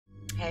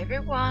Hey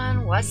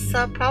everyone, what's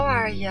up? How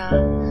are ya?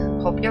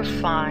 Hope you're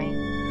fine.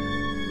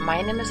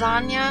 My name is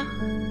Anya.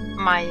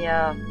 My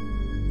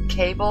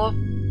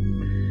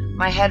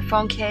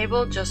headphone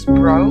cable just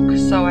broke,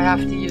 so I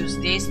have to use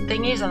these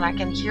thingies, and I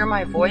can hear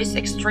my voice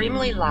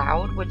extremely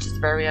loud, which is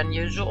very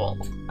unusual.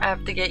 I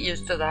have to get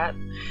used to that.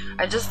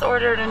 I just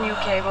ordered a new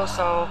cable,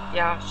 so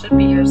yeah, should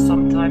be here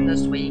sometime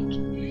this week.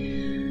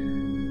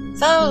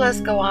 So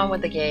let's go on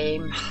with the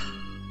game.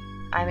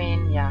 I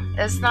mean, yeah,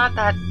 it's not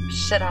that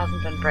shit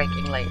hasn't been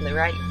breaking lately,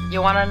 right?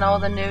 You want to know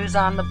the news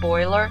on the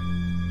boiler?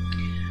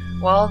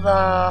 Well,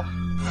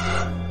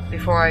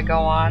 before I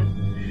go on,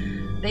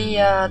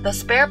 the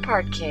spare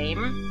part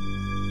came.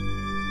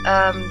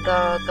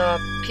 The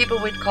people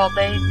we'd called,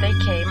 they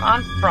came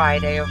on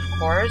Friday, of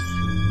course.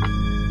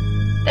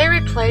 They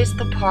replaced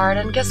the part,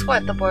 and guess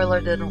what? The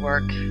boiler didn't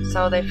work.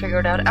 So they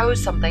figured out, oh,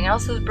 something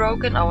else is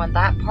broken. Oh, and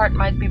that part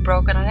might be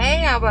broken. And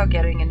hey, how about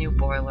getting a new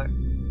boiler?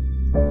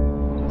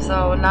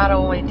 So not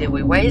only did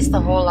we waste a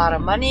whole lot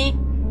of money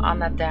on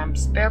that damn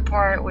spare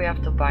part, we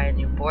have to buy a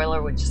new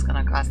boiler, which is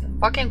gonna cost a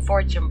fucking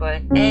fortune,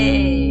 but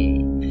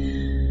hey,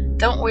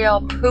 don't we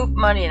all poop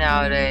money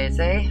nowadays,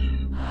 eh?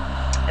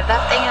 If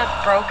that thing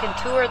had broken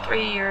 2 or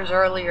 3 years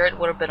earlier, it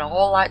would have been a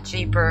whole lot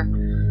cheaper.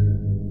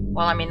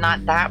 Well, I mean,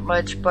 not that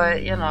much,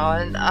 but you know,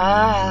 and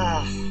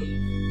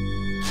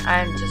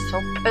I'm just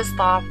so pissed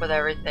off with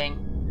everything.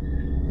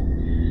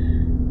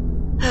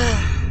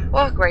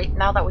 Well, great.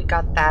 Now that we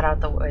got that out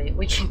of the way,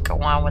 we can go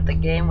on with the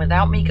game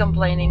without me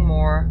complaining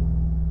more.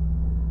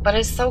 But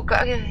it's so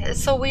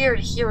weird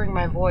hearing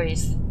my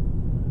voice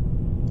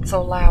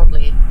so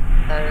loudly,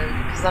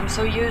 because I'm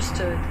so used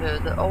to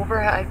the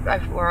overhead.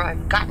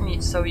 I've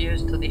gotten so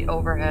used to the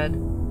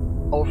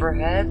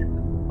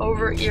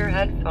over-ear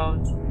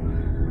headphones.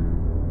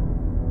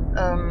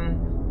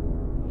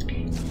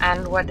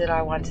 And what did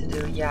I want to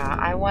do? Yeah,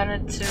 I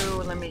wanted to.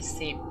 Let me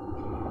see.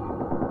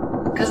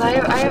 Because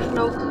I have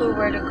no clue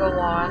where to go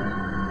on.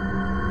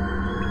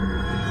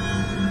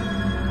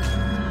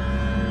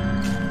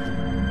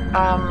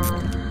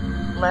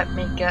 Let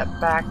me get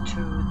back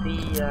to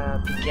the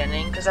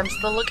beginning, because I'm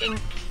still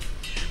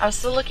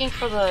looking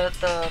for the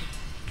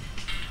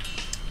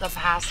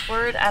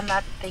password and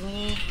that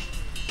thingy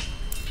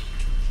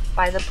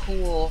by the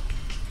pool.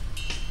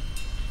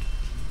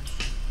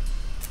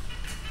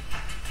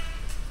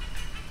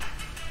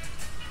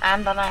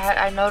 And then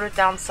I noted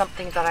down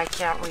something that I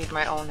can't read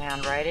my own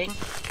handwriting.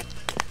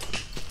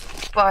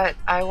 But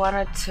I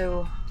wanted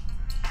to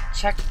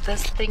check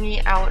this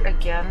thingy out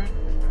again.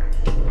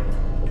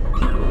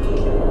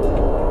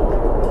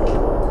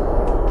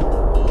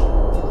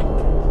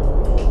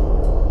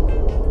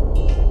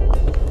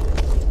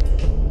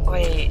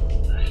 Wait,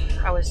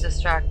 I was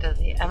distracted.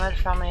 The Emmett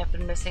family have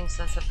been missing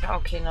since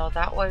okay, no,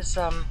 that was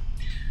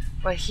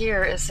but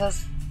here it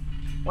says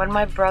when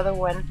my brother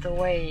went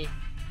away.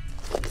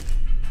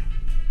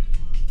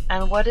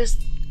 And what is...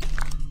 Is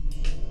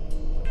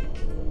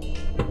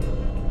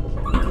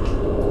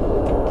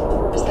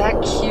that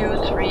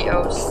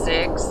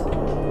Q306?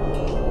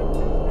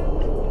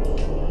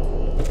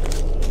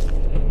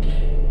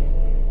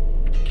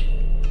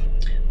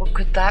 Well,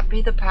 could that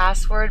be the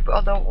password?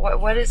 Although,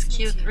 what is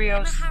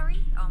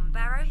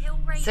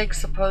Q306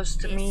 supposed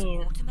to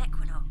mean?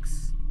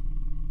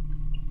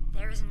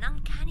 There is an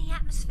uncanny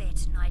atmosphere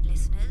tonight,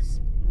 listeners,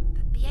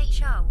 but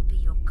BHR will be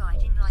your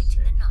guiding light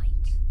in the night.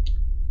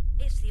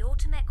 It's the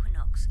autumn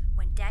equinox,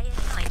 when day and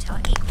night are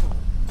equal.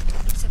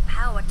 It's a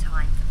power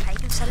time for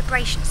pagan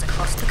celebrations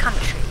across the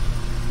country.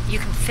 You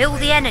can feel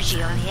the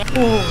energy on the air.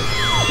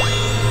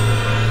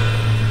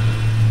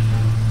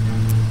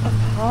 A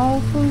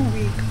powerful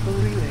week for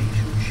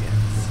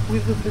relationships,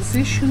 with the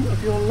position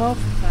of your love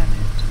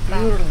planet,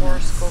 Uranus.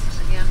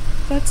 Horoscopes again.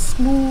 That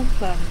small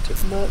planet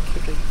of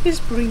Mercury is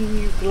bringing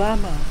you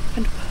glamour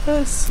and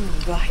personal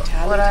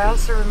vitality. What I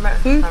also remember,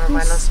 never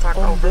mind, let's start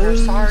over.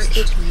 Sorry.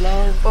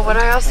 But what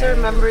I also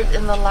remembered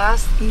in the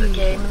last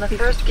game, in the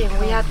first game,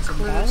 we had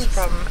clues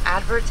from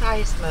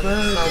advertisements.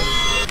 So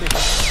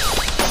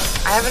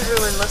I haven't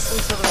really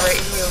listened to the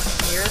radio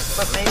here,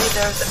 but maybe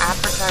there's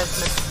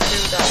advertisements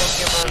too that will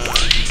give us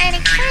an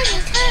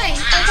exciting time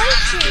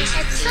awaits you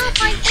at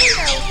ScuffleBrain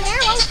Window,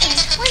 now open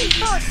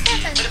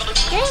 24/7.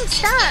 Games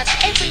start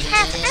every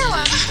half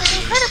hour with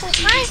incredible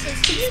prizes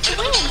for you to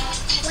win.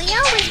 We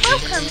always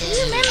welcome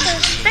new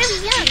members, very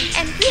young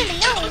and really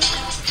old.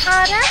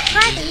 Harder,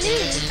 try the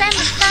news and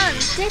the fun,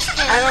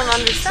 discounts. I don't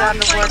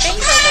understand the words you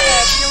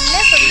say. You'll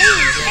never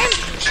lose.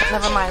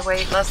 Never mind,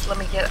 wait, let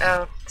me get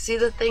see,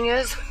 the thing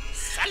is,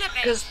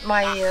 because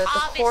my the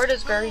cord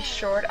is very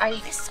short, I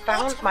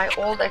found my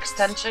old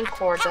extension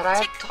cord that I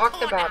have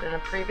talked about in a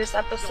previous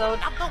episode,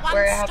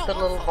 where I have the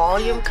little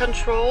volume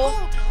control,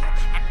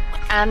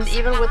 and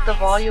even with the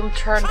volume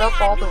turned up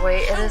all the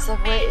way, it is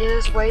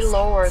way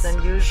lower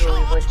than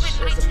usually, which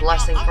is a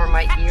blessing for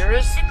my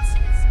ears.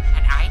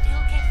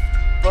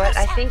 But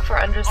I think for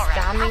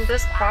understanding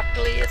this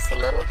properly, it's a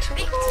little too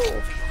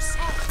low.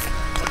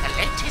 The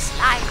latest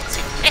lines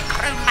in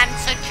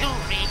necromancer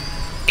jewelry.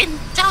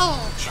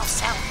 indulge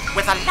yourself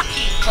with a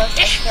lucky But I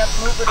dish can't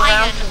move it of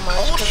around iron too much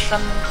or because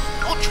then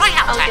or try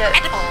out I'll our get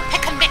edible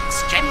pick and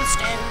mix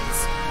gemstones.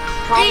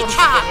 problems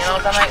again, you know,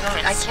 then I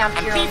Chakras can't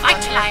and hear on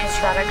one ear revitalize because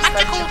that your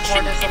magical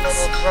extension cord is a trinkets little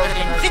with broken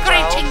an as well.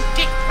 invigorating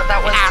dip But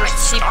that was in our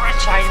just cheap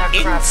restorative China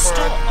crap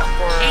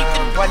for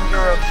in-store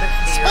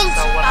 €1.50 or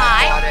so when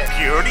I bought it.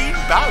 Purity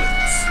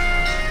balance.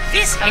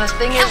 This And the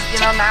thing is, you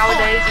know,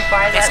 nowadays you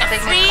buy that thing,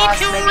 it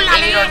costs maybe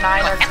 8 or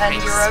 9 or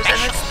 10 euros, and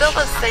it's still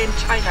the same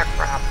China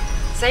crap.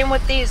 Same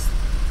with these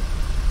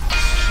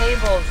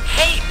cables.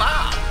 Hey,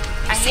 Bob.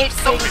 I hate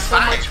paying so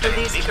much for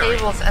these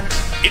cables, and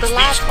the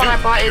last one I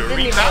bought, it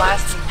didn't even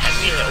last me a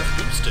year.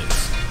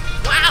 Boosters.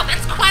 Wow,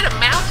 that's quite a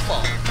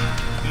mouthful.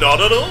 Not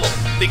at all.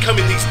 They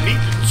come in these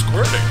neat little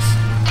squirters.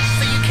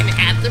 So you can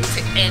add them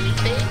to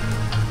anything?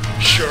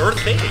 Sure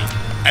thing.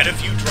 Add a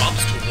few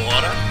drops to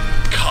water,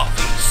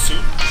 coffee,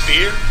 soup,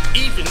 beer,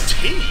 even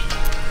tea.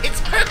 It's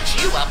perked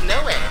you up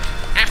no end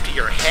after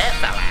your hair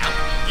fell out.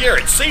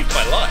 Yeah, it saved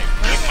my life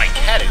because my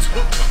cat is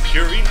hooked on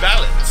Purine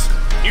Balance.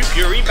 New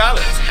Purine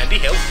Balance Handy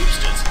Health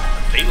Boosters.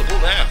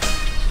 Available now.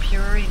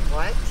 Purine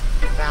what?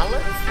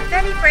 Balance?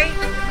 Celebrate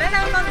the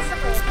mellow months of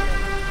autumn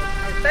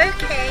with a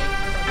bouquet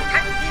of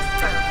cactus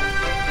flowers.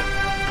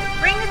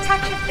 Bring a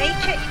touch of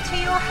nature into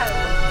your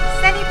home.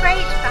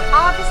 Celebrate the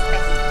Harvest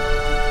Festival.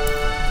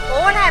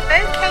 All our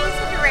bouquets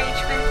and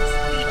arrangements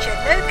feature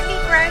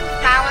locally grown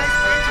flowers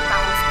and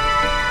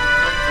baskets.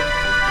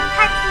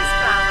 Cactus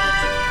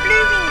flowers,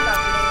 blooming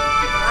lovely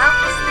throughout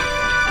the season.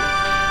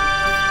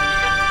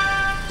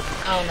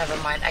 Oh, never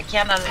mind. I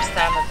can't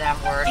understand the damn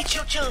word. It's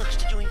your chance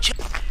to join.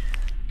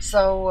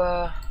 So,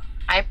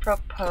 I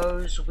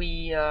propose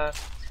we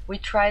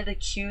try the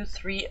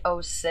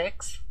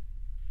Q306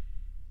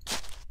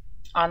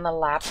 on the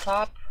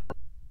laptop.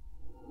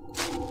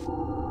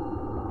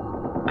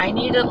 I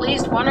need at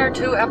least 1 or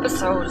 2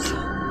 episodes.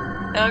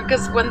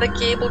 Because when the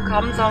cable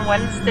comes on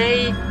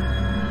Wednesday...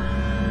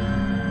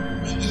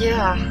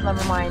 Yeah,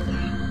 never mind.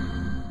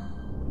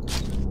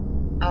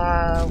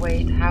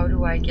 Wait, how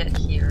do I get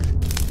here?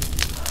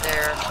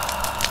 There.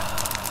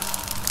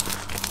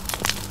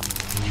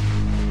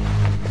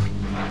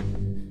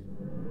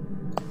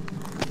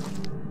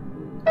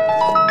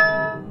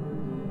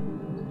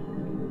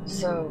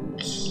 So,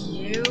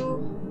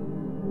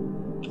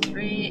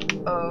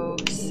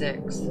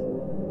 Q306.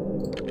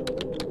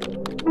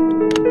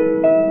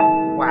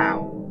 Wow.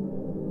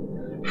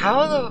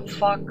 How the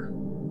fuck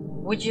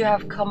would you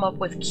have come up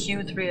with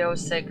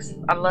Q306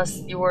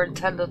 unless you were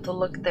intended to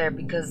look there?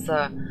 Because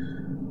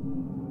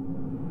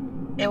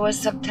it was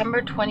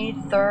September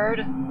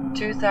 23rd,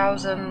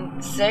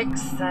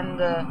 2006, and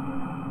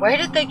where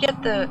did they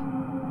get the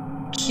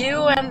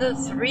Q and the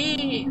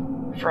 3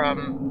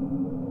 from?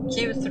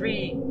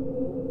 Q3.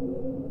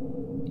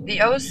 The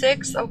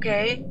 06,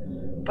 okay,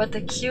 but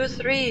the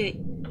Q3,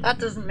 that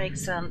doesn't make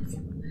sense.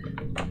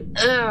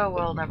 Oh,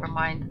 well, never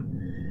mind.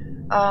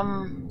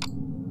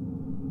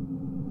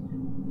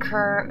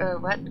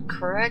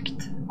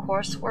 Correct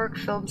coursework,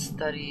 film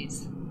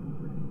studies.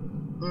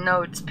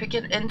 Notes: pick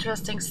an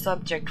interesting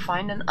subject.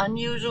 Find an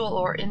unusual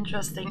or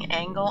interesting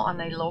angle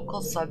on a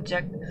local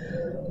subject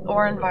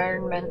or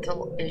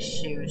environmental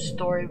issue.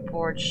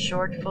 Storyboard,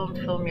 short film,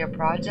 film your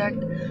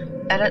project.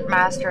 Edit,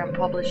 master, and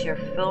publish your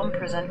film.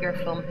 Present your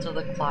film to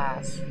the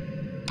class.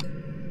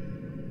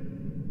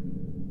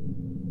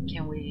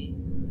 Can we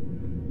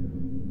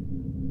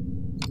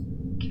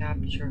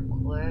capture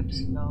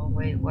clips? No,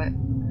 wait, what?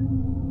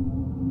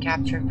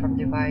 Capturing from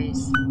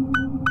device.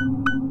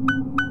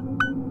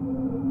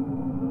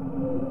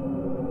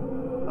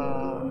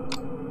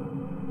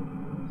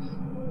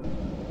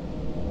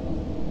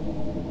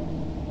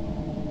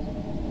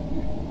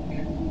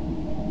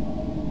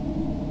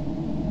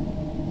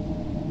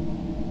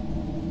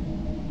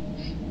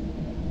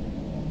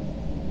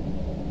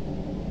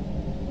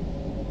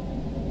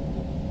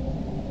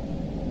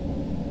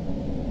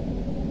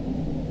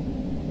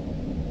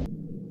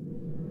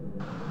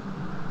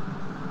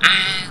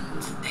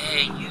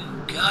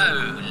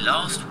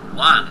 Last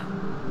one.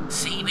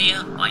 See me,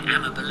 I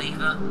am a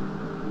believer.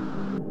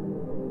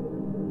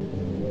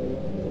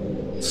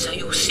 So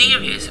you're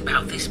serious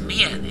about this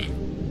Mia then?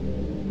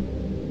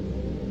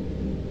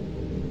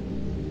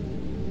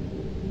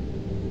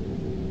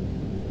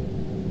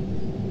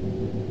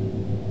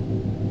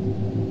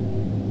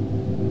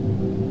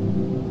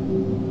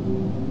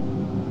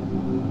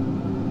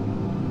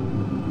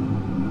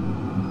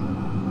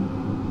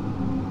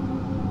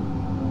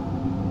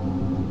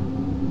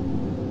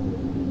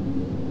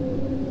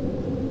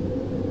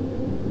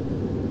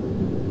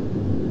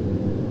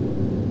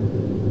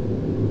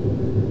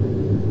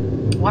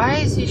 Why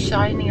is he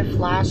shining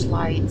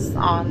flashlights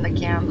on the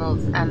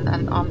candles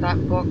and on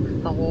that book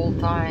the whole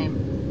time?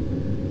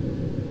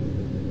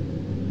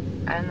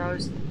 And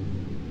those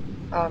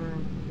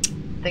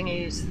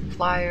thingies,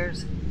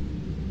 flyers.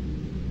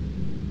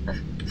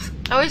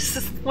 Oh, it's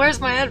just, where's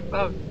my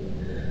headphone?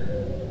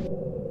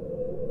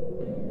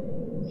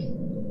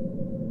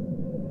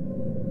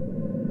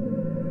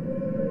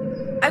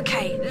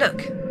 Okay,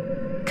 look.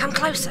 Come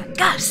closer.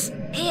 Gus,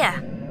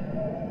 here.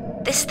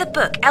 This is the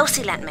book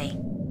Elsie lent me.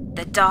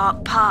 The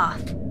Dark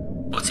Path.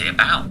 What's it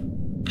about?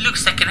 It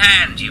looks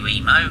second-hand, you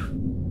emo.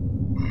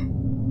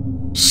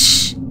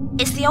 Shh!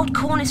 It's the old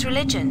Cornish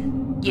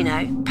religion. You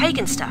know,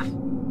 pagan stuff.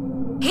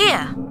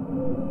 Here!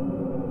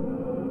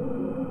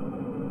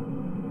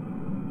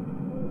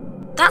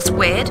 That's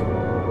weird.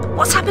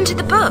 What's happened to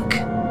the book?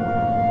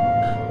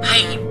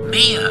 Hey,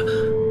 Mia,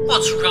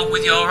 what's wrong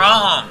with your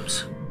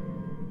arms?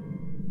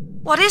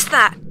 What is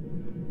that?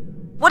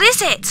 What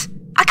is it?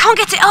 I can't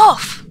get it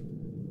off!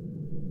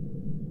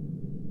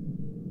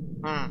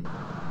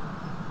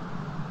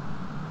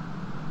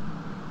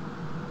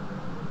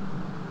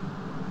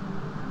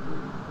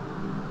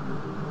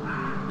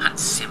 That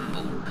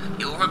symbol,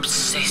 you're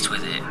obsessed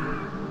with it.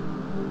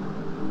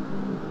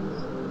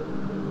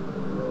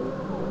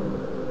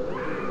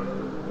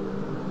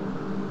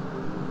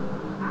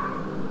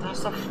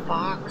 There's a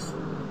fox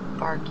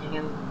barking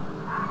in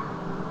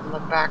the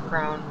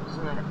background,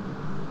 isn't it?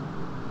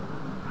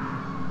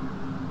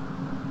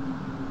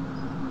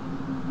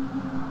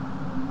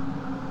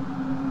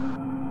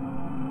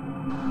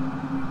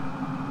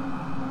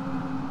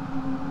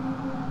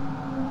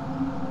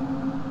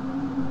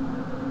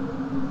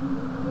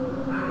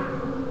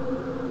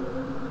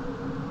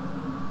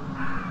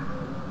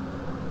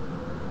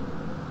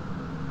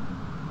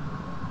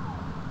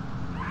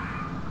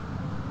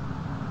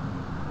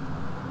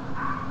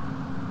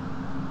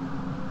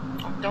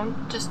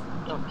 Don't just...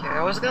 Okay,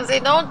 I was gonna say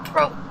don't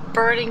throw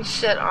burning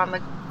shit on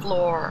the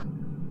floor.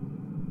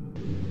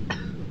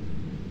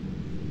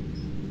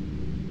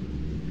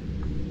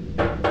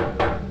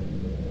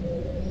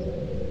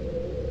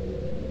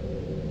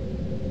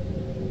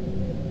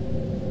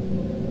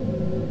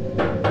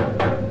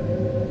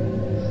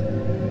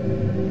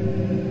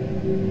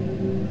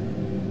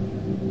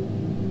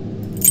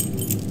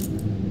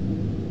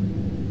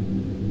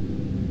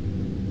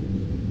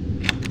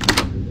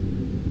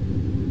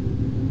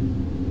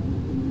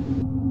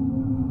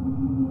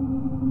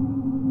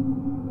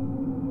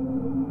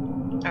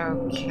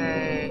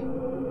 Okay.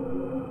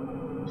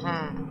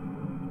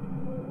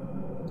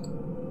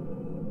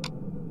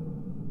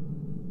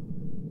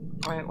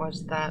 Wait,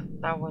 was that?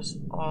 That was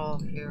all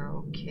here.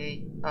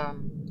 Okay. How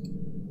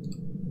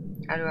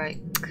do I?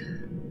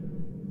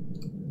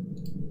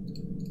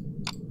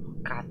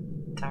 God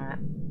damn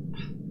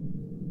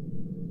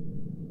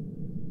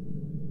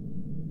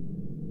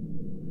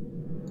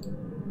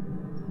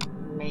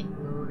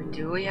it.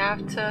 Do we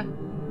have to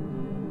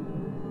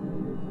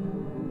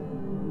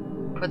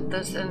put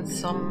this in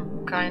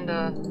some kind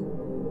of...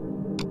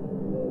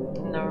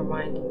 Never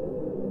mind.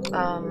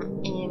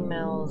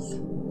 Emails.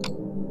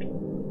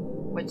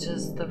 Which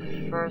is the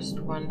first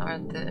one? Are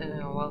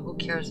the... well, who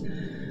cares?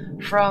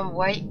 From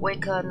White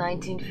Wicca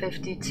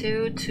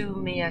 1952 to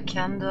Mia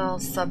Kendall.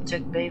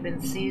 Subject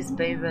Babin sees,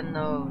 Babin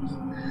knows.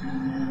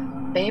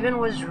 Babin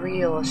was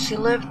real. She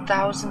lived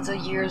thousands of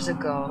years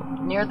ago.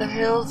 Near the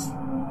hills...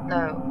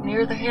 No,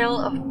 near the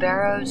hill of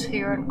Barrow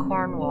here in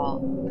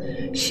Cornwall.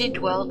 She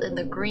dwelt in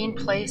the green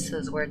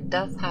places where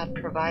death had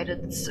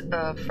provided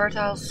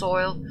fertile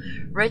soil,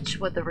 rich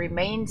with the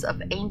remains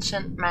of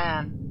ancient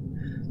man.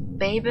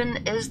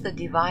 Babin is the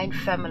divine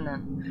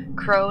feminine,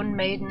 crone,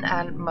 maiden,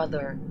 and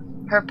mother.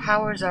 Her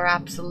powers are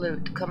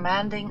absolute,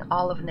 commanding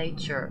all of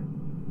nature.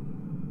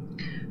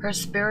 Her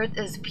spirit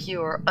is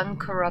pure,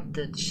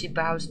 uncorrupted. She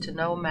bows to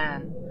no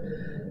man.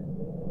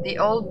 The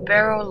old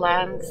Barrow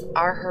lands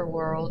are her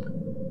world,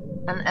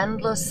 an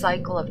endless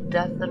cycle of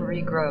death and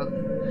regrowth.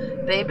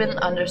 Babin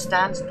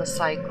understands the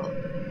cycle.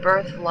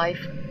 Birth,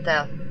 life,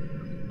 death.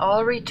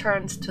 All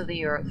returns to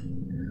the earth.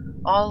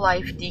 All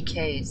life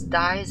decays,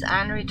 dies,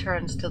 and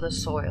returns to the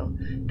soil.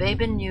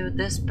 Babin knew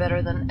this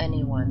better than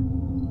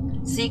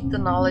anyone. Seek the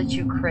knowledge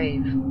you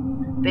crave.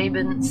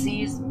 Babin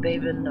sees,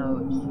 Babin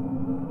knows.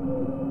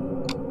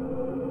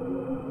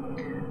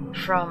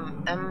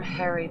 From M.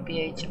 Harry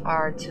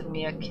BHR to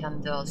Mia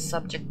Kendall.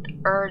 Subject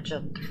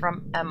urgent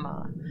from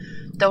Emma.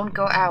 Don't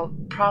go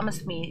out.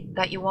 Promise me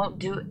that you won't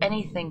do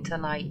anything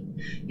tonight.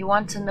 You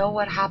want to know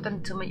what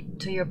happened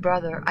to your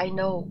brother. I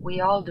know, we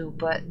all do,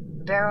 but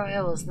Barrow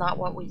Hill is not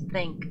what we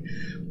think.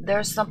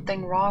 There's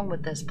something wrong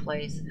with this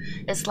place.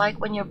 It's like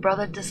when your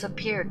brother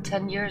disappeared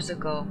 10 years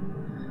ago.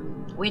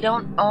 We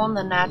don't own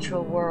the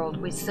natural world.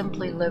 We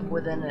simply live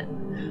within it.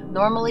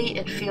 Normally,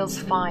 it feels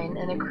fine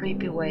in a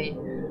creepy way,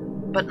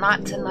 but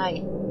not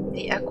tonight.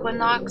 The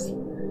equinox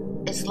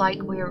is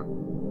like we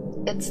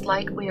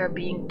are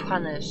being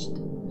punished.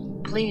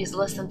 Please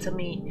listen to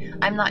me.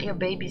 I'm not your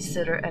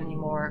babysitter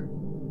anymore.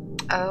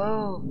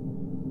 Oh,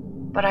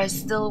 but I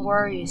still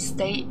worry.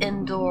 Stay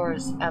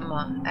indoors,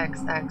 Emma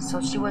XX.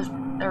 So she was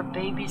their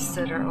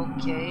babysitter,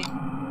 okay.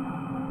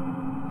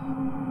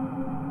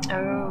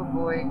 Oh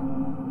boy.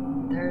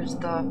 There's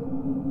the...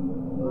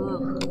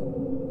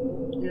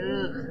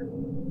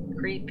 Ugh.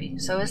 Creepy.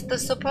 So is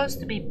this supposed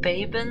to be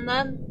Babin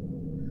then?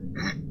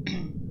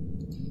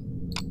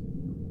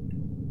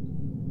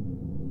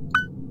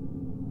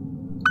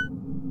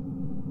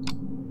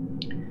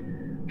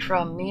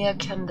 From Mia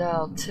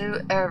Kendall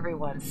to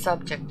everyone,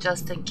 subject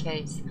just in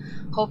case.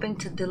 Hoping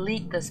to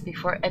delete this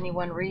before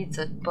anyone reads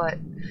it, but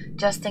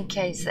just in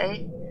case,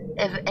 eh?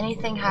 If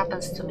anything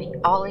happens to me,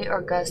 Ollie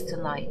or Gus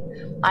tonight,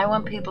 I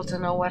want people to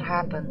know what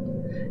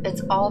happened.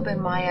 It's all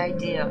been my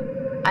idea.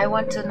 I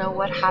want to know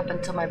what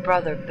happened to my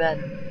brother, Ben.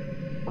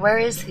 Where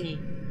is he?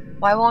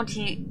 Why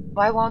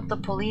won't the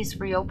police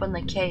reopen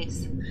the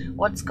case?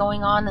 What's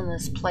going on in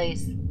this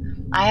place?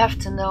 I have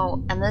to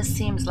know, and this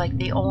seems like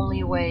the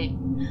only way.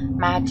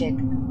 Magic,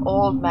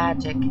 old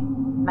magic.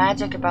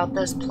 Magic about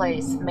this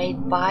place,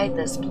 made by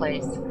this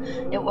place.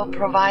 It will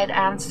provide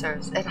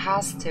answers. It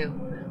has to.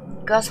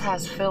 Gus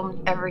has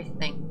filmed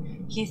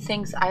everything. He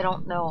thinks I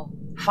don't know.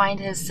 Find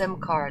his SIM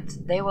cards.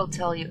 They will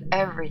tell you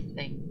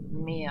everything.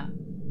 Mia.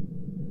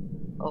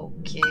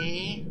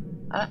 Okay.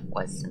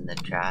 What's in the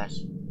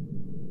trash?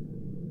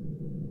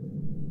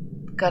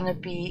 Gonna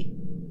be...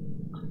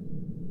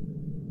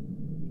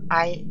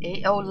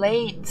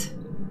 late.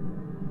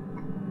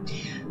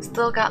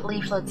 Still got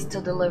leaflets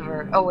to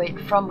deliver. Oh wait,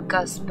 from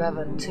Gus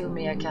Bevan to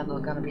Mia Kendall.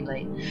 Gonna be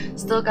late.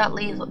 Still got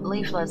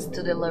leaflets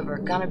to deliver.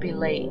 Gonna be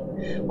late.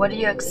 What do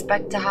you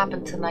expect to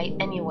happen tonight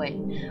anyway?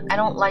 I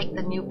don't like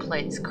the new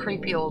place.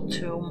 Creepy old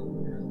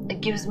tomb.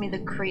 It gives me the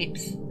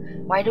creeps.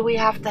 Why do we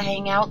have to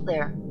hang out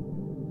there?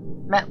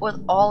 Met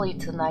with Ollie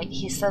tonight.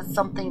 He said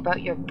something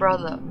about your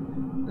brother.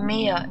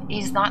 Mia,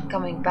 he's not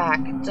coming back.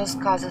 Just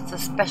cause it's a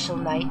special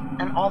night.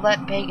 And all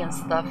that pagan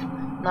stuff.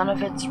 None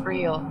of it's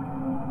real.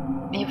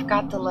 You've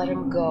got to let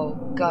him go.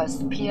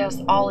 Gus,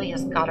 P.S. Ollie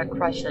has got a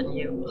crush on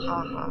you.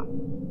 Haha.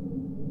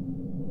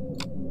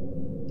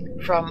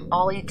 From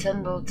Ollie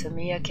Tyndall to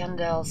Mia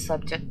Kendall,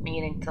 subject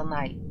meeting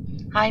tonight.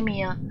 Hi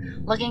Mia,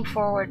 looking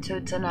forward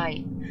to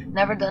tonight.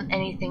 Never done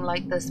anything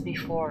like this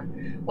before.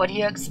 What do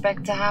you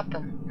expect to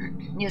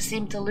happen? You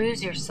seem to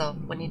lose yourself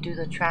when you do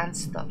the trance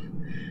stuff.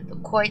 The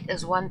quoit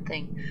is one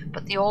thing,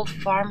 but the old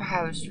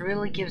farmhouse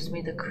really gives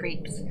me the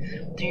creeps.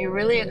 Do you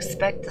really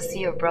expect to see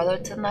your brother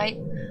tonight?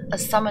 A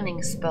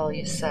summoning spell,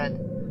 you said.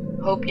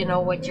 Hope you know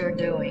what you're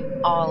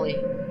doing.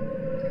 Ollie.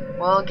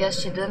 Well, guess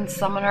she didn't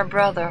summon her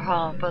brother,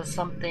 huh? But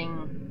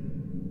something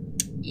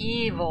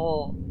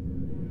evil.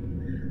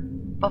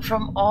 But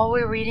from all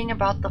we're reading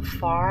about the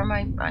farm,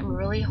 I'm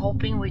really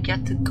hoping we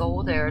get to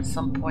go there at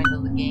some point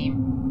of the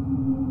game.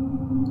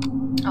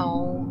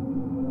 Oh,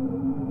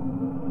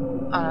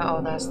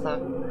 that's the...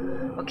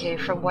 Okay,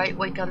 from White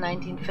Wicca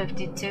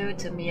 1952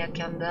 to Mia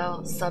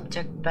Kendall,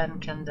 subject Ben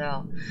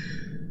Kendall.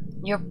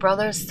 Your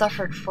brothers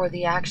suffered for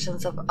the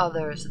actions of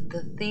others,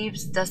 the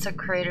thieves,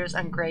 desecrators,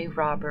 and grave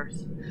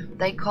robbers.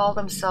 They call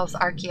themselves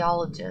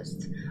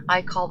archaeologists.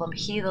 I call them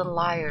heathen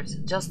liars,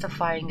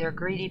 justifying their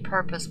greedy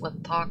purpose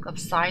with talk of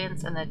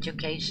science and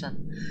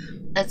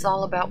education. It's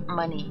all about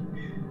money.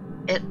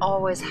 It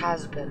always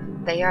has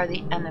been. They are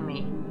the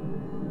enemy.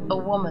 A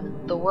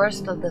woman, the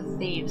worst of the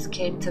thieves,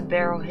 came to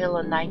Barrow Hill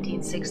in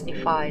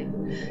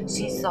 1965.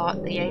 She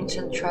sought the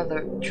ancient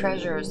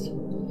treasures,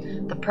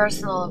 the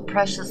personal and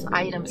precious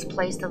items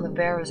placed in the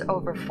barrows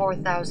over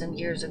 4,000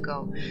 years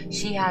ago.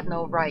 She had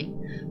no right.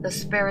 The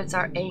spirits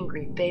are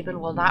angry. Babin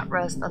will not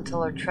rest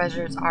until her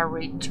treasures are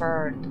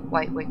returned.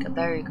 White Wicca,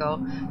 there you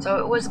go. So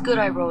it was good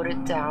I wrote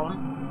it down.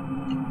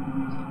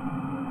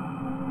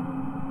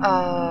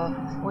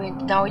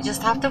 Now we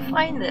just have to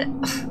find it.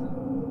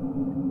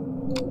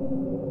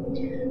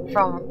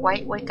 From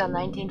White Wicca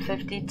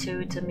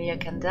 1952 to Mia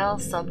Kendall,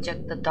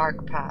 subject the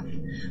dark path.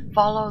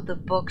 Follow the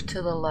book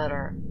to the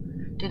letter.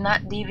 Do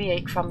not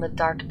deviate from the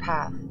dark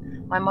path.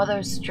 My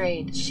mother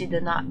strayed. She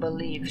did not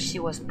believe. She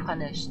was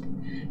punished.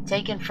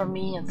 Taken from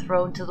me and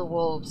thrown to the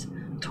wolves,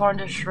 torn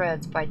to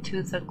shreds by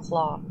tooth and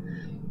claw.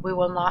 We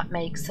will not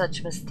make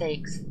such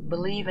mistakes.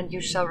 Believe and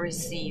you shall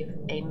receive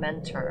a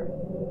mentor.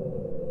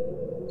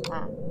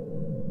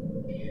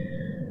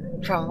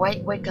 From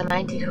White Wicca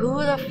 19...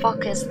 Who the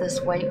fuck is this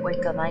White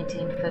Wicca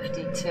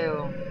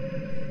 1952?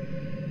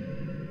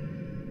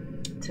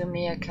 To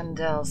Mia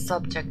Kendall,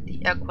 subject the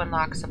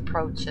equinox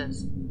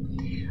approaches.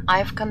 I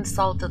have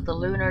consulted the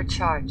lunar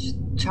charts.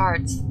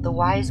 The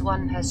wise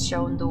one has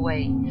shown the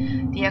way.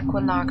 The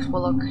equinox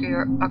will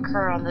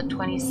occur on the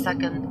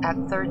 22nd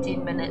at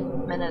 13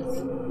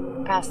 minutes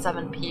past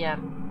 7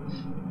 p.m.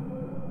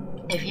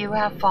 If you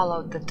have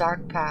followed the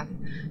dark path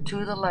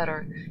to the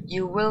letter,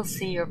 you will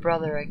see your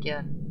brother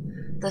again.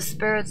 The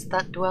spirits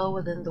that dwell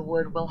within the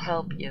wood will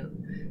help you.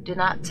 Do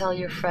not tell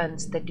your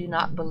friends they do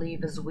not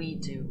believe as we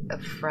do. A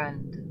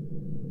friend.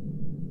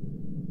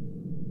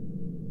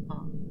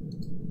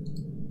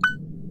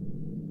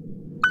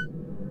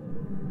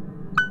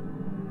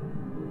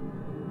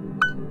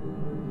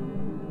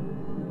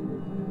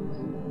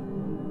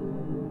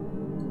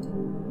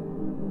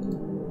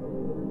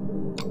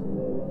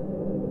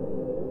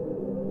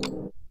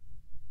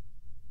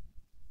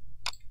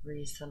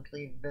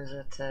 Recently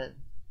visited.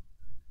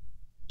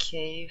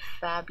 Okay,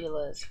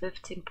 fabulous.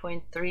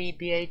 15.3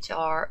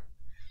 BHR.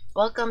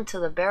 Welcome to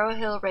the Barrow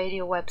Hill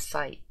Radio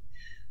website.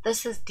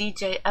 This is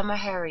DJ Emma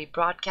Harry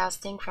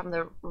broadcasting from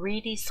the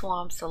reedy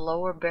swamps of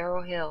Lower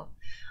Barrow Hill.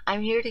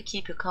 I'm here to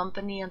keep you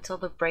company until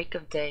the break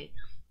of day.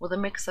 with a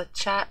mix of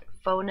chat,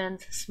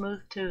 phone-ins,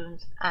 smooth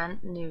tunes,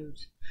 and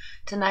news.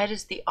 Tonight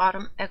is the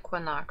autumn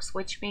equinox,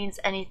 which means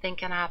anything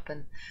can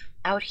happen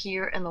out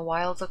here in the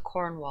wilds of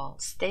Cornwall.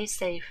 Stay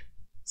safe,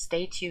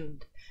 stay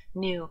tuned.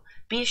 New,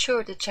 be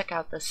sure to check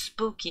out the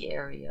spooky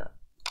area.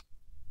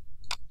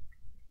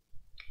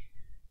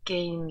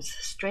 Games,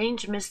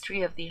 Strange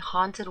Mystery of the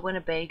Haunted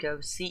Winnebago,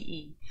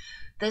 CE.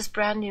 This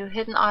brand new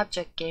hidden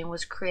object game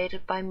was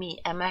created by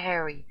me, Emma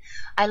Harry.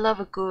 I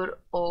love a good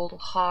old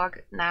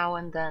hog now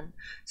and then,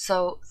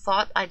 so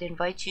thought I'd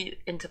invite you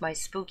into my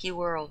spooky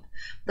world.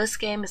 This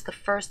game is the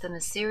first in a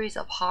series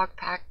of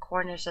hog-packed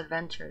Cornish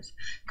adventures.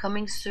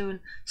 Coming soon,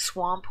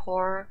 Swamp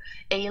Horror,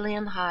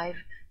 Alien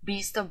Hive,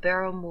 Beast of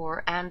Barrow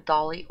Moor, and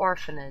Dolly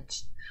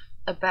Orphanage.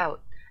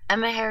 About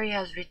Emma Harry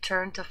has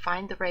returned to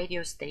find the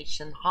radio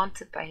station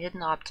haunted by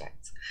hidden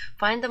objects.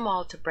 Find them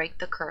all to break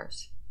the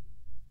curse.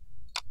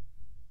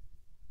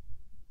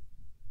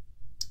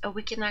 Oh,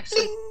 we can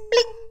actually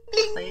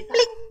play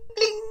that?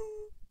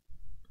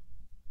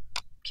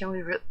 Can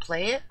we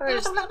play it? Or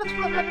is...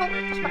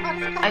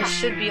 I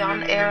should be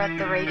on air at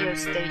the radio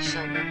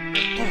station.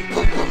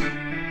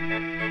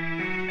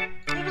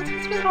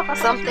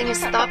 Something is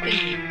stopping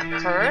me. A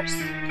curse?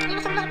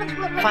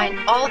 Find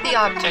all the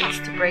objects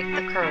to break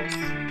the curse.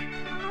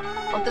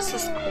 Oh, this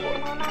is cool.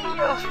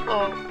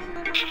 Beautiful.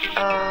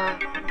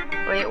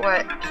 Wait,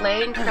 what?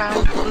 Plain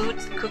crown,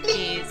 boots,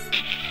 cookies.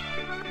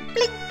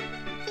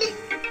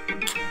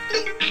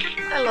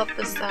 I love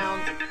the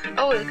sound.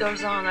 Oh, it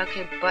goes on.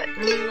 Okay, button,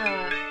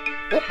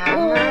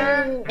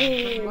 hammer,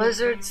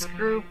 lizard,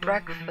 screw,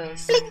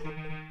 breakfast.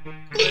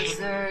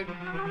 Lizard,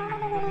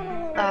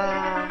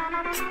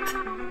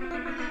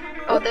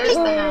 oh, there's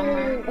the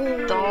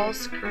hammer. Doll,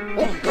 screw,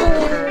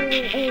 burger.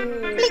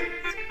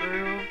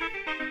 Screw.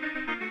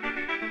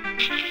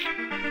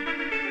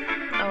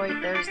 Oh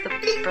wait, there's the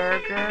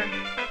burger.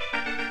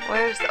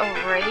 Where's the, oh,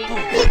 rake?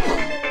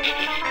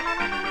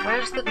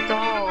 Where's the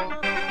doll?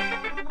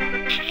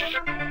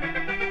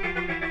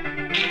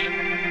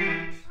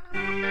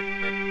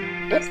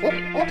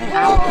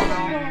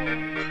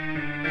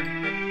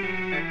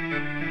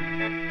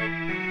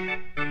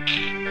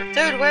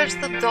 Dude, where's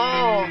the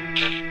doll?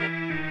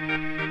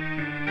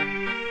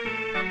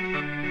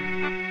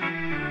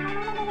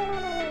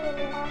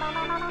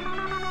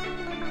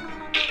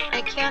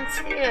 I can't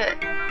see it.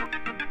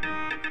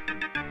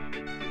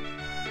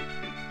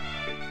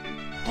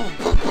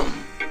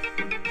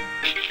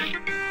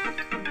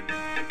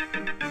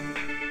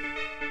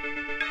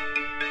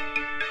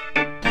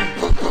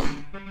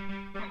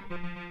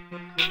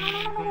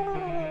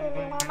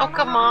 Oh,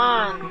 come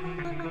on.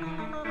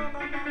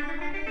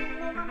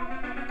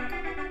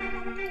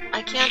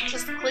 I can't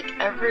just click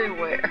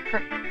everywhere.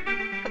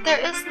 But there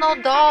is no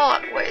doll.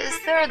 Wait, is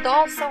there a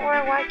doll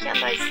somewhere? Why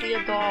can't I see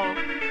a doll?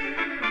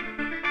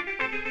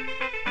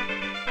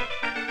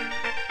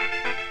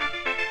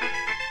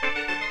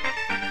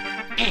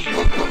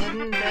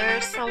 Isn't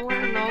there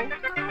somewhere? No.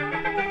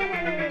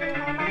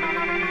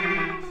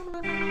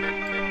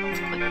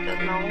 Like the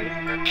no.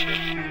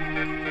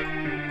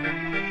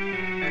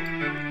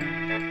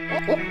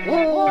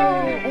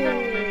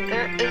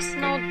 There is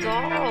no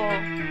doll.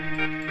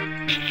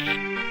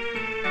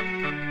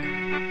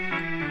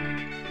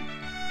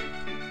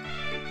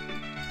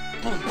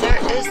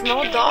 There is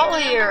no doll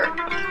here.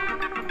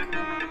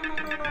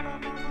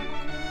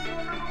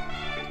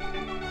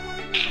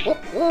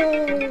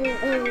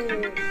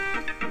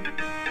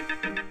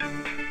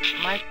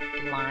 Am I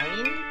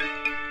blind?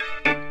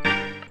 But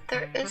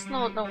there is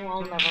no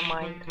well, never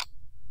mind.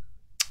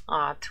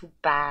 Ah, too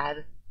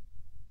bad.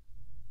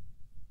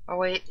 Oh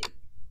wait,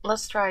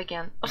 let's try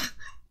again. Okay.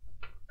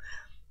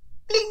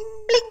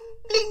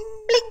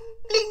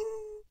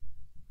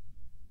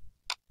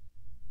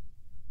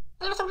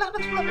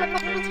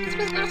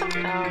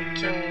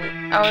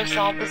 Oh, it's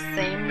all the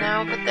same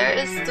now, but there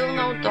is still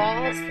no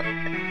dolls.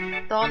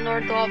 Doll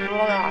nor doll,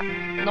 blah.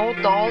 No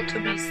doll to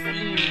be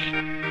seen.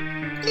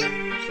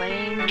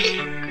 Plain,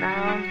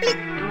 crown,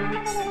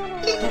 boots,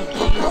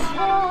 cookies,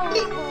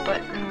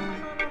 button,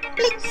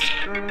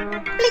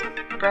 screw,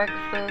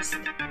 breakfast,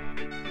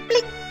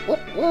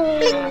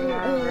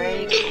 hammer,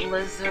 rake,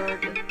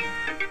 lizard,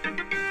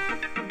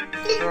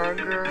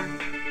 burger.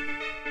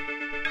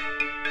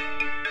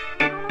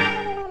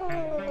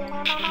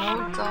 No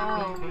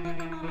doll.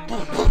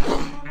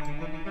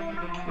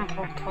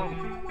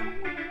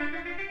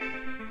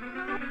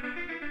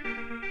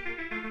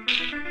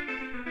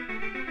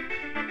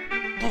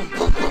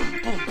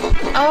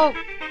 Oh,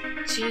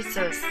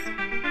 Jesus.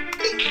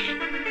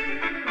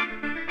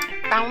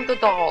 I found the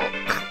doll.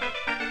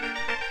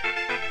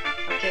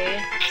 Okay,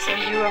 so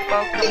UFO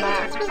come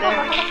back.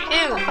 There.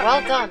 Ew,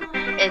 well done.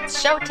 It's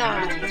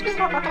showtime.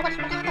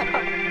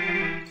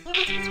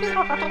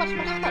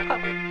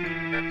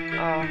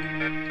 Oh.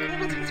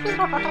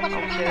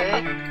 Okay.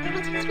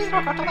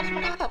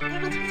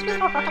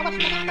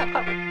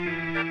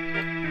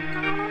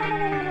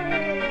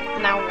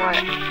 Now what?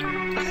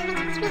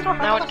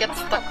 Now it gets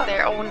stuck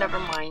there. Oh, never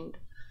mind.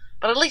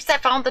 But at least I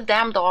found the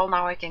damn doll.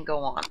 Now I can go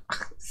on.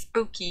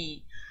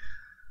 Spooky.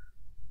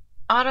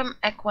 Autumn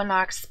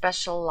Equinox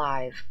Special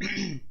Live.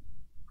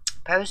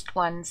 Post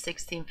 1,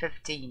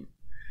 1615.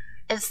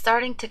 It's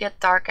starting to get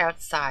dark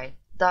outside.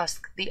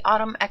 Dusk, the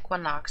autumn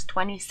equinox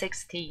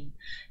 2016.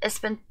 It's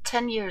been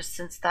 10 years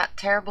since that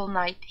terrible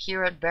night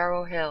here at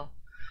Barrow Hill.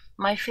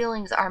 My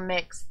feelings are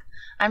mixed.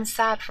 I'm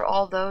sad for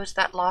all those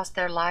that lost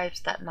their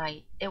lives that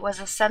night. It was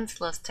a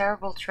senseless,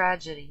 terrible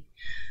tragedy.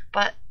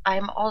 But I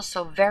am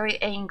also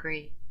very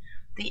angry.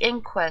 The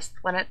inquest,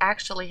 when it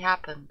actually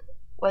happened,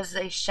 was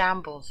a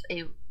shambles,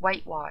 a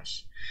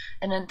whitewash.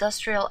 An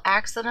industrial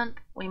accident?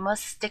 We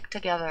must stick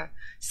together,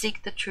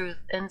 seek the truth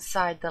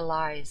inside the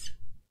lies.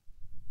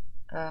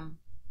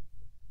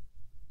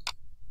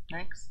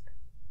 Next.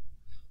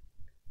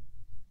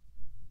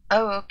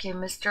 Oh, okay,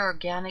 Mr.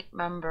 Organic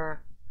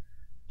Member.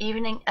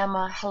 Evening,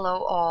 Emma.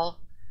 Hello, all.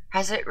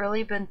 Has it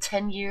really been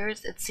 10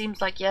 years? It seems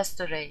like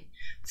yesterday.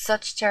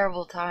 Such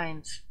terrible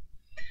times.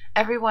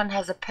 Everyone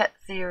has a pet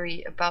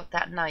theory about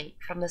that night,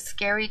 from the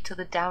scary to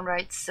the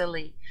downright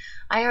silly.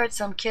 I heard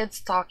some kids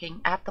talking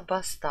at the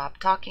bus stop,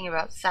 talking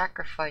about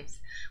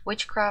sacrifice,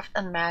 witchcraft,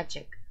 and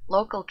magic.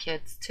 Local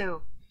kids,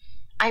 too.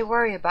 I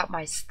worry about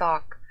my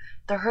stock.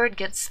 The herd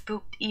gets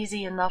spooked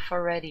easy enough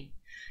already.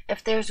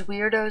 If there's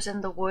weirdos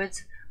in the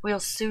woods, we'll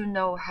soon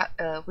know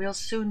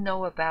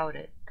about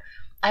it.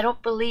 I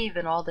don't believe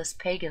in all this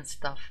pagan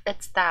stuff.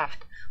 It's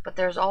daft, but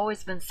there's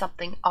always been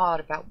something odd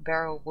about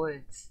Barrow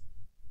Woods.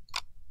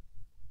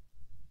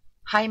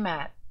 Hi,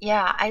 Matt.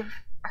 Yeah, I've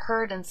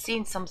heard and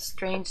seen some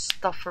strange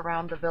stuff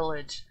around the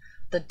village.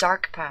 The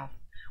Dark Path.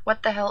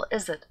 What the hell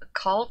is it? A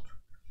cult?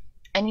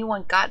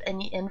 Anyone got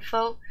any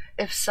info?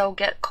 If so,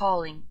 get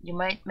calling. You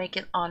might make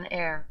it on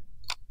air.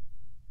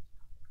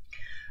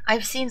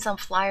 I've seen some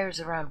flyers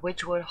around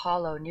Widgewood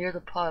Hollow near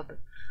the pub.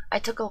 I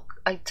took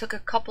a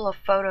couple of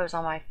photos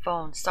on my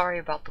phone. Sorry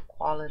about the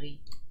quality.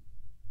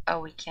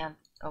 Oh, we can't.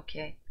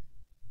 Okay.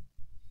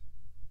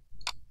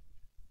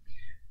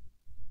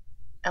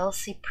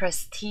 Elsie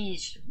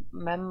Prestige,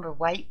 member,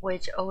 White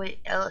Witch. Oh wait,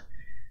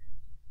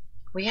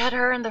 we had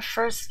her in the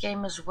first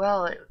game as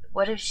well.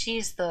 What if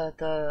she's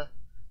the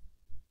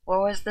what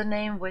was the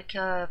name?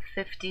 Wicca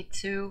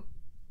 52.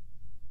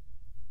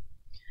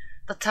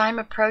 The time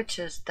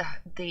approaches,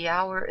 the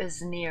hour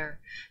is near.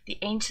 The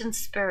ancient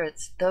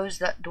spirits, those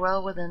that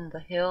dwell within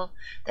the hill,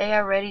 they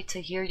are ready to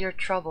hear your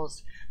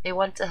troubles. They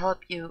want to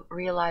help you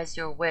realize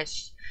your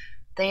wish.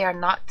 They are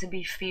not to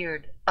be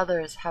feared.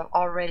 Others have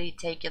already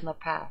taken the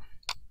path.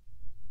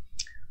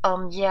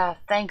 Yeah,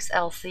 thanks,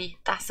 Elsie.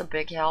 That's a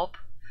big help.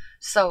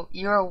 So,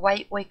 you're a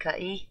White Wicca,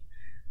 eh?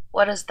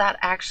 What does that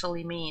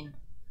actually mean?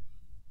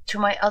 To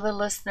my other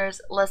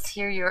listeners, let's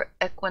hear your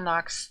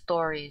equinox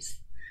stories.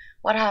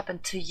 What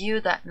happened to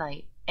you that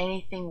night?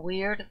 Anything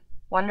weird,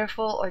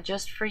 wonderful, or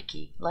just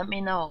freaky? Let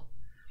me know.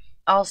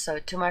 Also,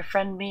 to my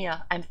friend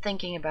Mia, I'm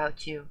thinking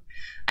about you.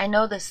 I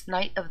know this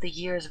night of the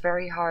year is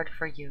very hard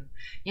for you.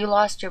 You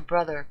lost your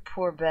brother,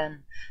 poor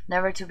Ben,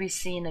 never to be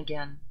seen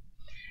again.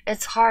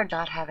 It's hard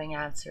not having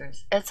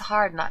answers. It's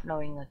hard not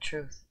knowing the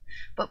truth.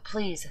 But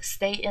please,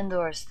 stay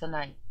indoors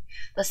tonight.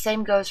 The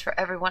same goes for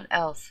everyone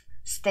else.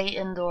 Stay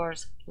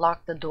indoors,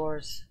 lock the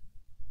doors.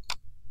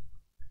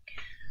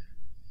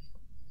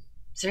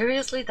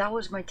 Seriously, that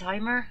was my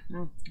timer?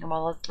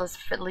 Well, let's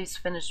at least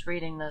finish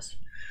reading this.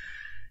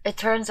 It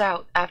turns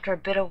out, after a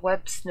bit of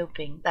web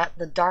snooping, that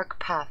The Dark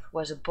Path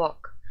was a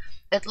book.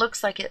 It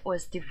looks like it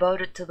was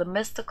devoted to the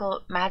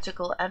mystical,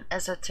 magical, and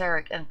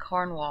esoteric in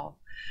Cornwall.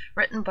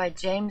 Written by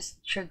James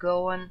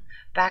Tregowan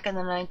back in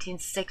the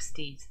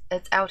 1960s.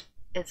 It's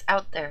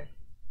out there.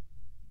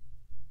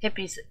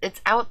 Hippies.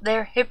 It's out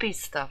there, hippie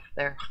stuff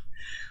there.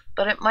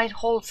 But it might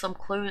hold some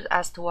clues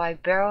as to why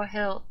Barrow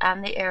Hill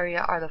and the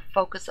area are the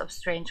focus of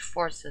strange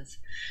forces.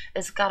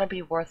 It's gotta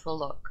be worth a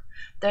look.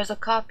 There's a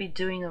copy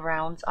doing the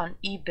rounds on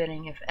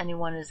e-bidding if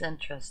anyone is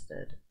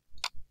interested.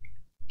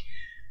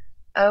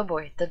 Oh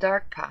boy, The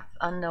Dark Path,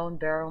 Unknown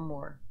Barrow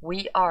Moor.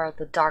 We are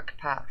The Dark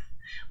Path.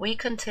 We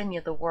continue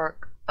the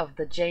work of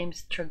the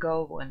James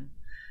Tregowan.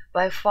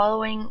 By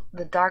following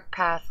the dark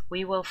path,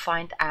 we will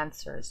find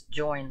answers.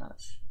 Join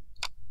us.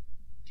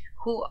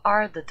 Who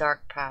are the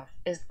Dark Path?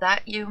 Is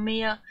that you,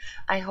 Mia?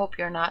 I hope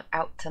you're not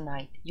out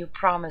tonight. You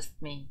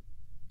promised me.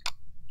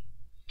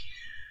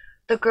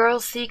 The girl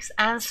seeks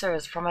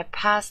answers from a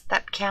past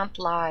that can't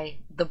lie.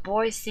 The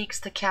boy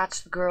seeks to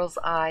catch the girl's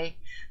eye.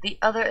 The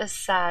other is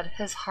sad,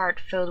 his heart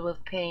filled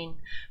with pain,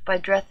 by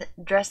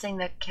dressing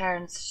the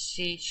cairns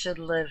she should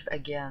live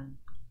again.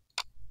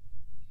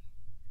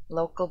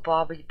 Local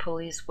Bobby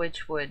Police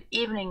Widgewood.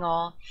 Evening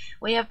all.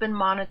 We have been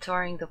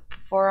monitoring the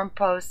forum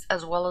posts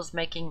as well as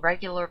making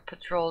regular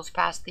patrols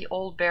past the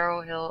old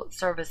Barrow Hill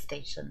service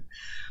station.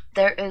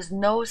 There is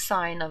no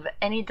sign of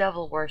any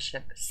devil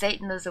worship,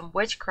 Satanism,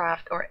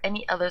 witchcraft, or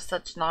any other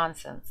such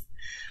nonsense.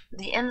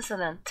 The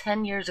incident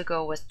 10 years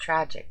ago was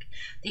tragic.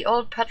 The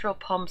old petrol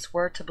pumps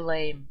were to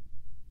blame.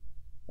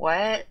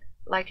 What?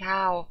 Like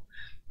how?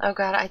 Oh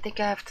god, I think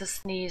I have to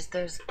sneeze.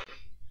 There's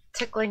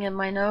tickling in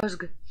my nose.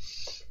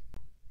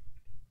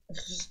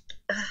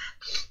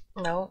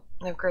 No,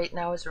 great,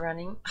 now it's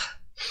running.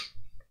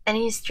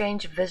 Any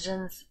strange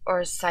visions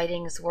or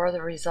sightings were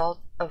the result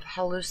of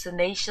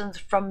hallucinations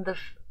from the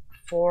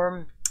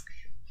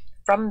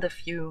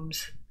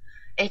fumes.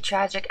 A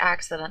tragic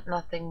accident,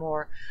 nothing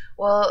more.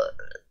 Well,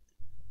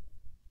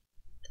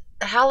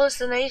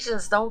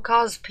 hallucinations don't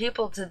cause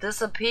people to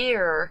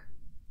disappear.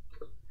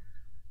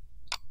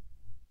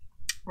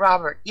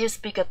 Robert, you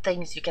speak of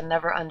things you can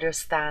never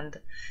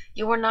understand.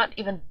 You were not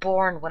even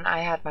born when I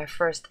had my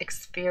first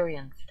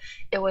experience.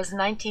 It was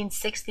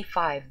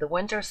 1965, the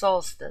winter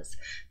solstice,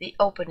 the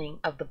opening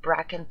of the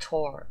Bracken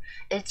Tor.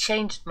 It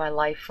changed my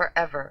life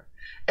forever.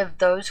 If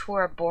those who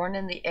are born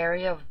in the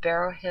area of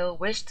Barrow Hill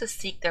wish to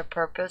seek their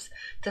purpose,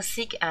 to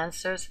seek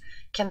answers,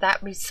 can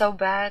that be so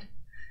bad?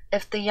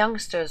 If the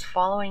youngsters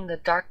following the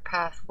dark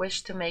path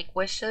wish to make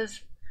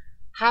wishes,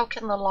 how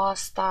can the law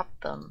stop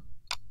them?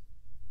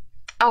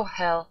 Oh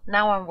hell,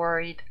 now I'm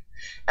worried.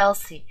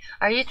 Elsie,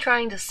 are you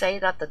trying to say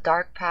that the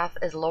dark path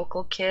is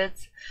local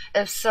kids?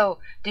 If so,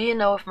 do you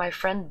know if my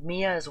friend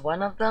Mia is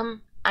one of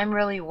them? I'm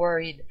really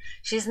worried.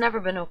 She's never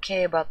been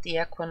okay about the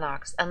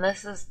equinox, and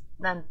this is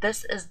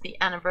the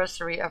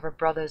anniversary of her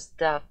brother's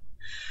death.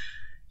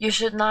 You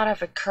should not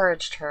have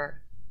encouraged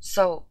her.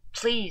 So,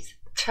 please,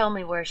 tell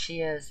me where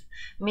she is.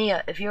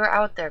 Mia, if you're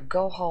out there,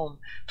 go home.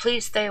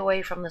 Please stay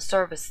away from the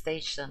service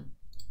station.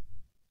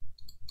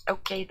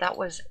 Okay, that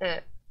was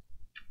it.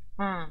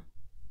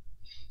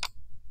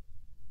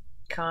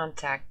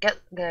 Contact.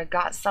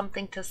 Got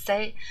something to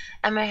say?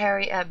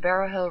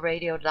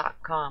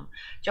 EmmaHarry@BarrowHillRadio.com.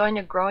 Join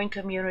a growing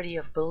community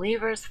of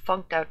believers,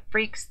 funked out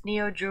freaks,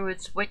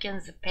 neo-druids,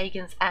 Wiccans,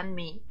 pagans, and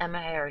me,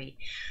 Emma Harry.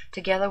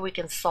 Together we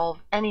can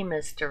solve any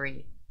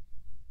mystery.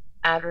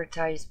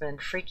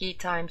 Advertisement. Freaky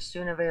times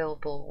soon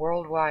available.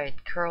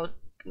 Worldwide. Current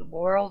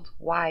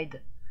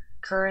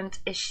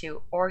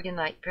issue.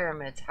 Orgonite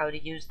pyramids. How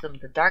to use them.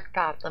 The dark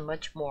path and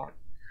much more.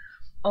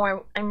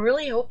 Oh, I'm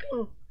really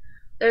hoping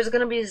there's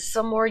going to be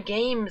some more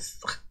games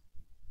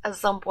at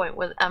some point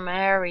with Emma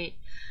Harry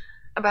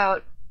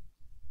about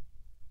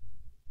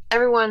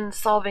everyone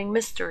solving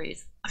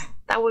mysteries.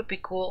 That would be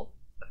cool.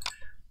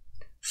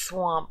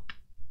 Swamp.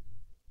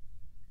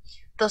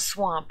 The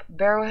Swamp.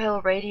 Barrow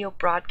Hill Radio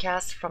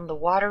broadcasts from the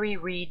watery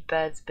reed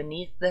beds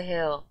beneath the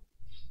hill.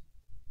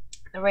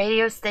 The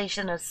radio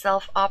station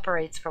itself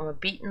operates from a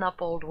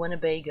beaten-up old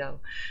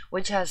Winnebago,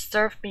 which has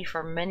served me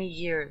for many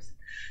years.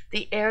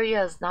 The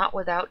area is not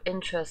without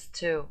interest,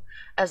 too.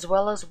 As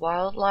well as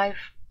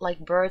wildlife,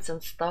 like birds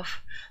and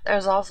stuff,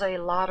 there's also a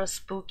lot of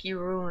spooky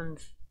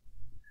ruins.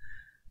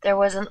 There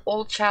was an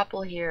old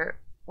chapel here,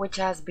 which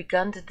has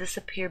begun to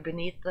disappear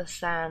beneath the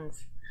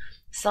sands.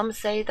 Some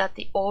say that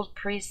the old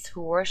priests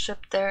who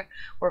worshipped there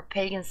were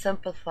pagan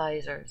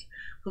sympathizers,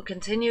 who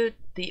continued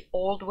the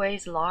old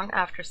ways long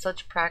after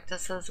such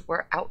practices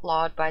were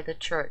outlawed by the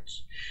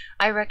church.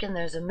 I reckon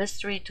there's a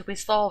mystery to be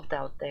solved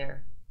out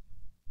there.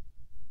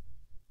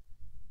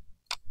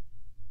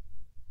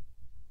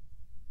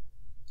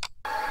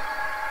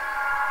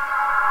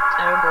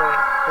 Oh boy,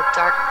 the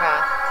dark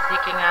path,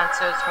 seeking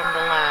answers from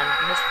the land,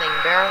 missing,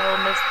 Barrow Hill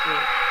mystery,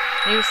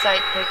 new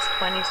site picks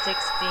 2016,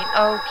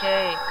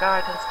 okay, God,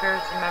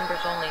 conspiracy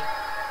members only.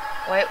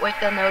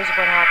 Wicca knows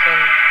what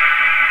happened.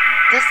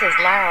 This is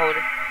loud.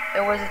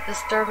 There was a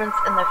disturbance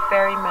in the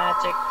fairy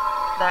magic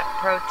that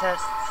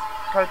protects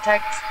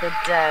the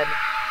dead.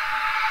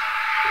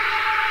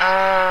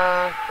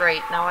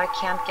 Great, now I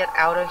can't get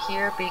out of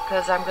here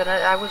because I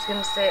was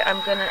gonna say I'm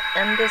gonna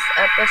end this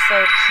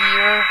episode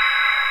here.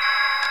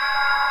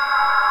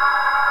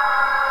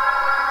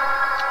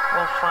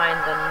 We'll find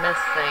the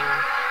missing.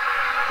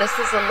 This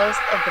is a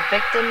list of the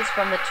victims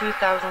from the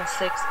 2006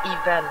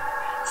 event.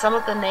 Some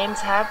of the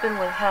names have been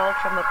withheld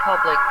from the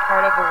public,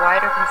 part of a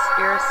wider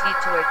conspiracy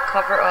to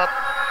cover up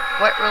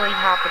what really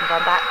happened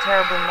on that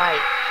terrible night.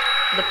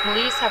 The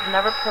police have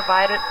never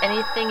provided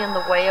anything in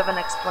the way of an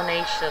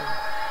explanation,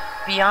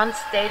 beyond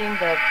stating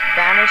the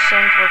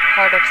vanishings were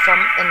part of some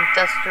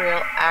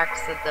industrial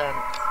accident.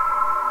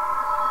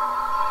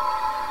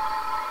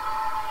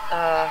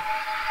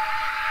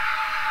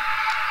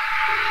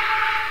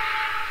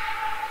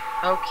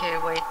 Okay,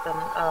 wait then,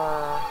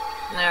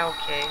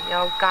 okay.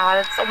 Oh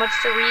god, it's so much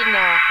to read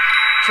now.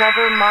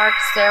 Trevor, Mark,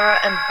 Sarah,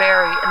 and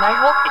Barry, and I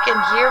hope you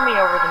can hear me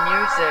over the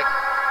music.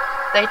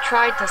 They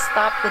tried to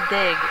stop the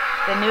dig.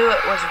 They knew it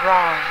was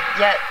wrong,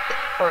 yet,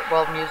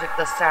 music,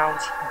 the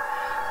sounds.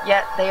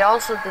 Yet, they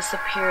also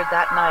disappeared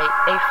that night.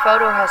 A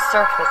photo has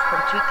surfaced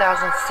from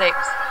 2006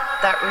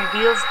 that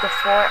reveals the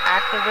 4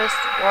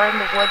 activists were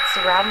in the woods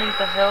surrounding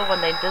the hill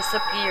when they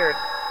disappeared.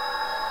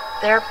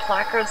 Their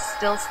placards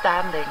still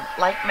standing,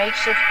 like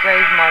makeshift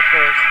grave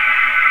markers.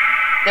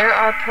 There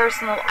are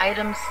personal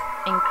items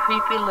in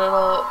creepy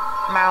little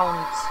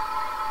mounds.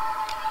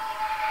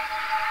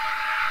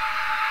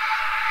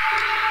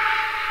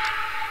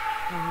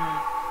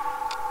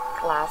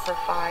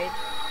 Classified.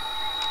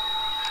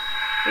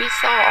 We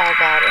saw all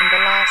that in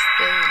the last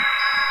game.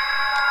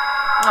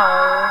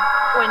 Oh,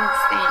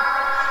 Wincy.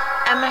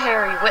 Emma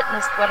Harry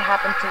witnessed what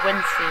happened to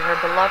Wincy, her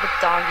beloved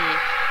doggie.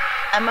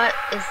 Emma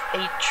is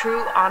a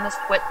true, honest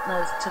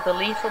witness to the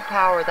lethal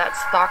power that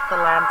stalked the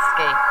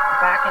landscape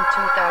back in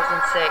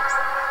 2006.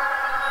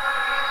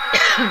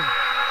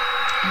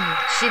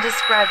 She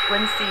described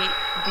Wincy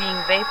being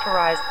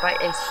vaporized by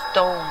a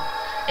stone.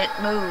 It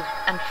moved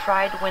and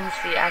fried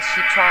Wincy as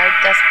she tried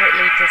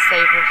desperately to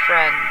save her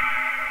friend.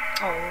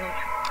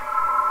 Oh.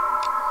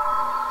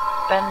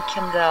 Ben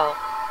Kendall.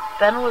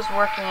 Ben was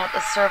working at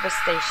the service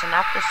station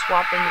after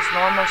swapping his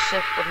normal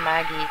shift with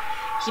Maggie.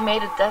 He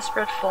made a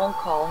desperate phone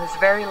call, his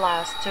very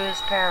last, to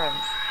his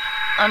parents.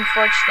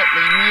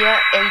 Unfortunately, Mia,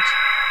 aged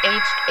 8,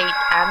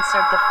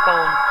 answered the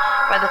phone.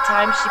 By the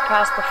time she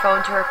passed the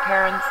phone to her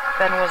parents,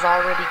 Ben was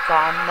already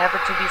gone, never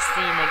to be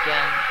seen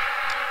again.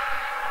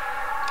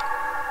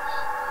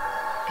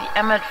 The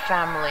Emmett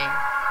family.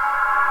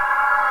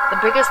 The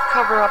biggest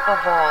cover-up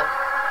of all.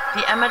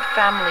 The Emmett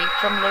family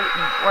from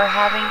Luton were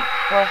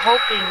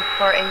hoping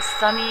for a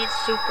sunny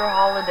super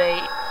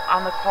holiday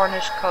on the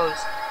Cornish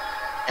coast.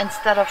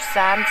 Instead of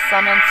sand,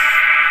 sun, and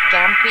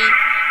scampi,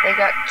 they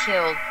got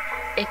killed.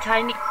 A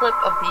tiny clip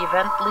of the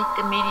event leaked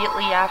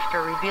immediately after,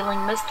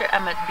 revealing Mr.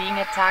 Emmett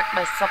being attacked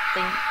by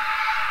something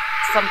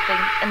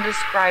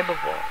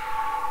indescribable.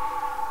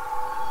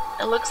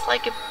 It looks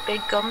like a big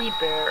gummy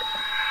bear.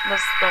 The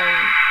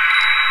stone.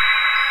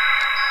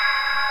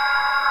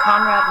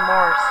 Conrad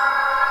Morse.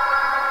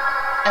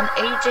 An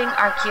aging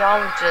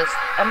archaeologist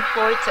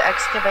employed to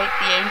excavate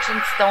the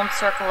ancient stone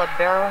circle of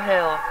Barrow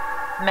Hill.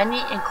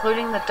 Many,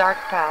 including the Dark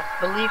Path,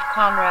 believe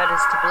Conrad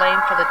is to blame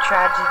for the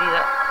tragedy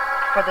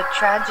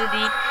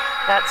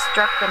that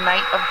struck the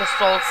night of the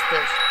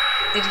solstice.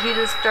 Did he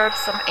disturb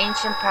some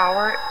ancient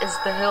power? Is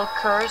the hill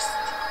cursed?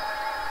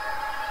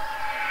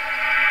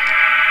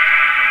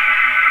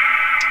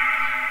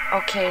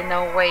 Okay,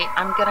 no, wait.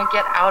 I'm gonna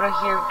get out of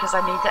here because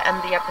I need to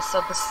end the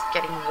episode. This is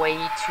getting way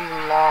too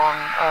long.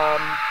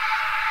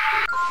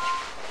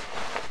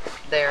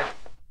 There.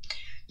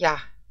 Yeah.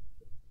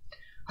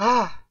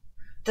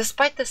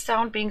 Despite the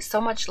sound being so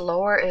much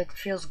lower, it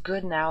feels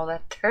good now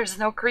that there's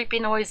no creepy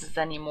noises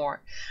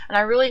anymore. And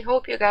I really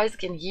hope you guys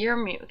can hear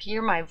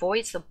my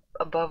voice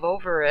above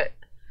over it.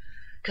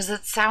 Because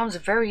it sounds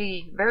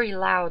very, very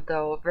loud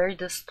though, very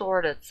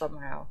distorted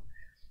somehow.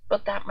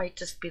 But that might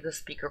just be the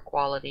speaker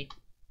quality.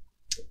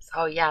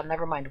 So yeah,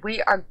 never mind.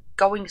 We are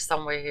going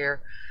somewhere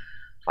here,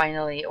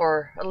 finally.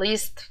 Or at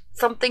least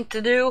something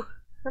to do.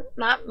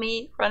 Not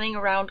me running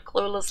around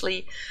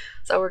cluelessly.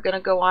 So we're gonna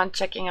go on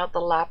checking out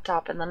the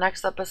laptop in the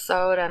next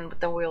episode, and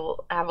then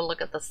we'll have a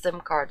look at the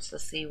SIM cards to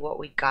see what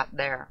we got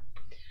there.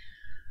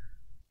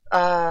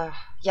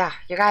 Yeah,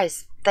 you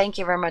guys, thank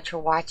you very much for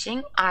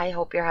watching. I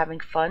hope you're having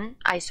fun.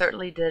 I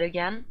certainly did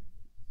again.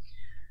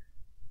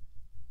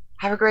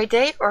 Have a great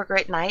day or a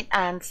great night,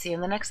 and see you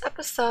in the next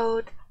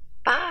episode.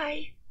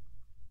 Bye!